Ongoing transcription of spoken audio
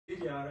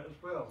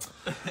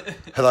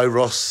Hello,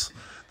 Ross.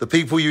 The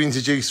people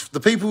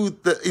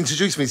that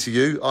introduced me to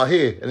you are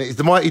here, and it's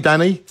the mighty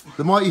Danny,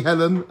 the mighty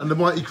Helen, and the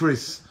mighty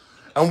Chris.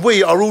 And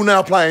we are all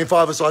now playing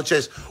five-a-side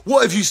chess.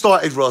 What have you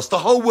started, Ross? The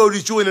whole world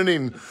is joining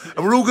in,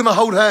 and we're all going to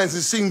hold hands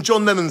and sing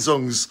John Lennon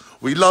songs.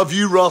 We love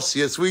you, Ross.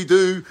 Yes, we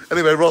do.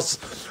 Anyway, Ross,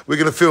 we're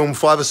going to film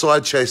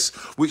five-a-side chess,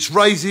 which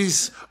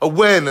raises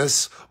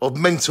awareness of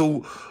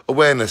mental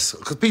awareness.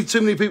 Because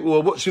too many people are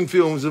watching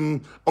films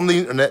on the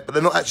internet, but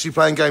they're not actually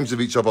playing games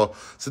with each other.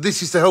 So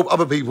this is to help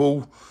other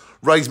people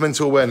raise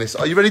mental awareness.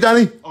 Are you ready,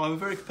 Danny? I'm a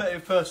very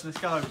competitive person. Let's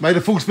go. May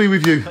the force be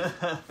with you.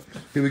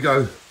 Here we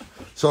go.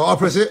 So I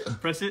press it.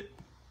 Press it.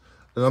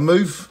 Then I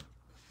move.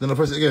 Then I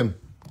press it again.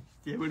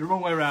 Yeah, we're the wrong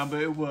way around, but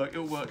it'll work.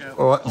 It'll work out.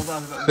 All right.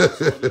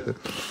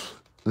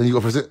 Then you got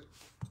to press it.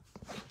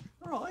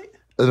 All right.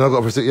 And then I've got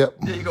to press it, yep.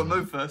 Yeah, you got to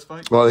move first,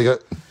 mate. Right, there you go.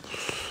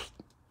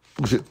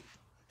 Push it.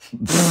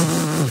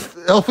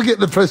 I'll forget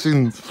the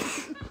pressing.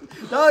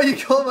 No, you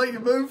can't make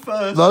your move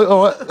first. No,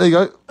 all right, there you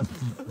go.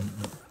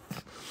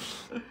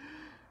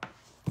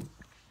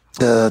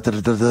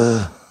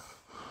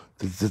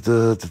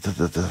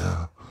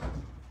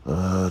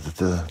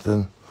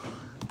 Then.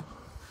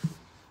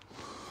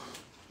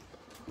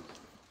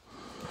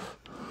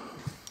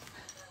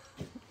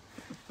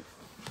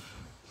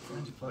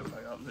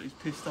 He's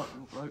pissed up,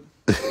 little bloke.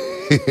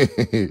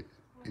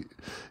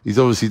 He's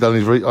obviously done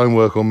his own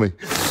work on me.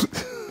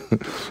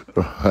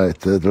 Right.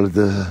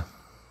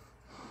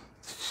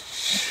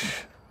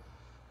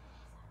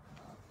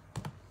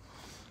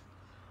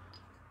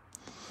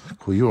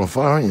 Cool, you're on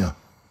fire, aren't you? At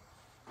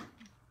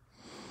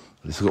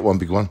least I've got one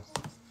big one.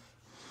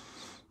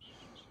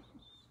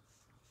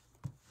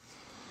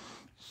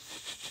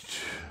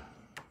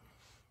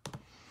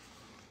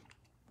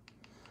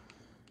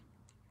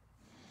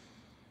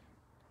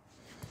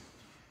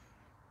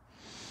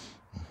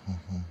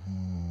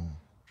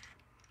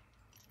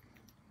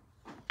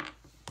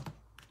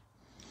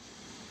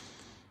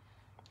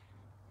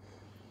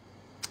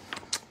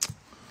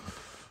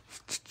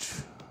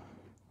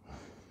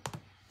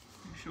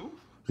 Sure?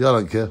 Yeah, I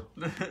don't care.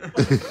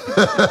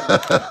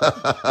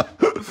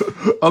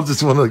 I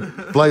just want to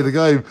play the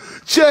game.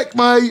 Check,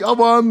 mate. I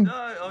won.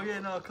 No, oh yeah,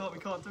 no, we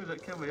can't do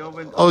that, can we?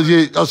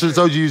 I should have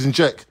told you using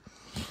check.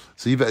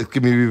 So you better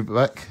give me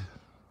back.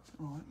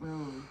 All right, well,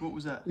 what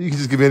was that? You can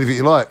just give me anything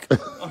you like.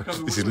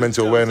 This is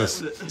mental awareness.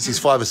 This is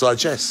five-a-side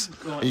chess.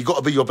 Right. And you've got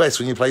to be your best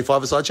when you play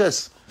five-a-side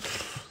chess.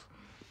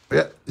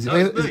 Yeah, is it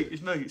me?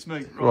 It's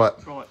me. Right.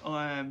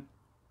 I am.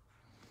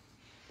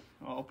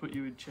 I'll put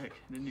you in check,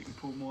 and then you can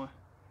pull my.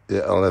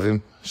 Yeah, I'll have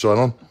him. Shine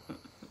on.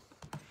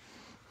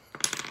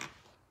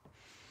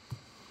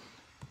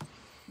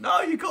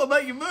 No, you've got to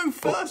make your move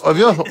first. Have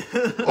you? All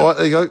right,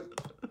 there you go.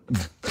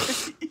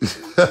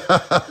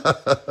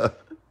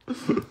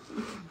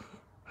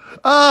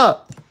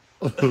 Ah!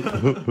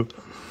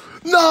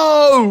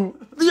 No!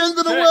 The end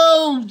of the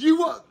world! You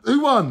what?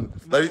 Who won?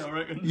 I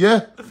reckon.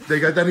 Yeah? There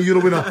you go, Danny, you're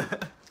the winner.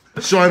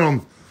 Shine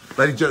on.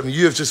 Ladies and gentlemen,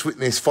 you have just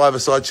witnessed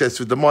five-a-side chess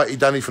with the mighty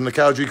Danny from the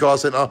Cowdray Car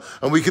Centre,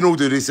 and we can all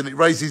do this, and it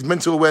raises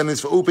mental awareness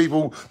for all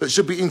people that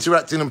should be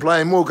interacting and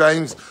playing more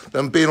games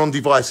than being on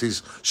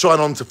devices. Shine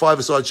on to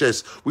five-a-side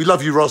chess. We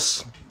love you,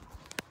 Ross.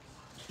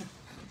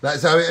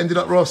 That's how it ended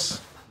up,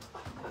 Ross.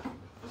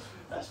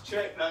 That's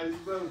check, that is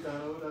well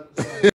done.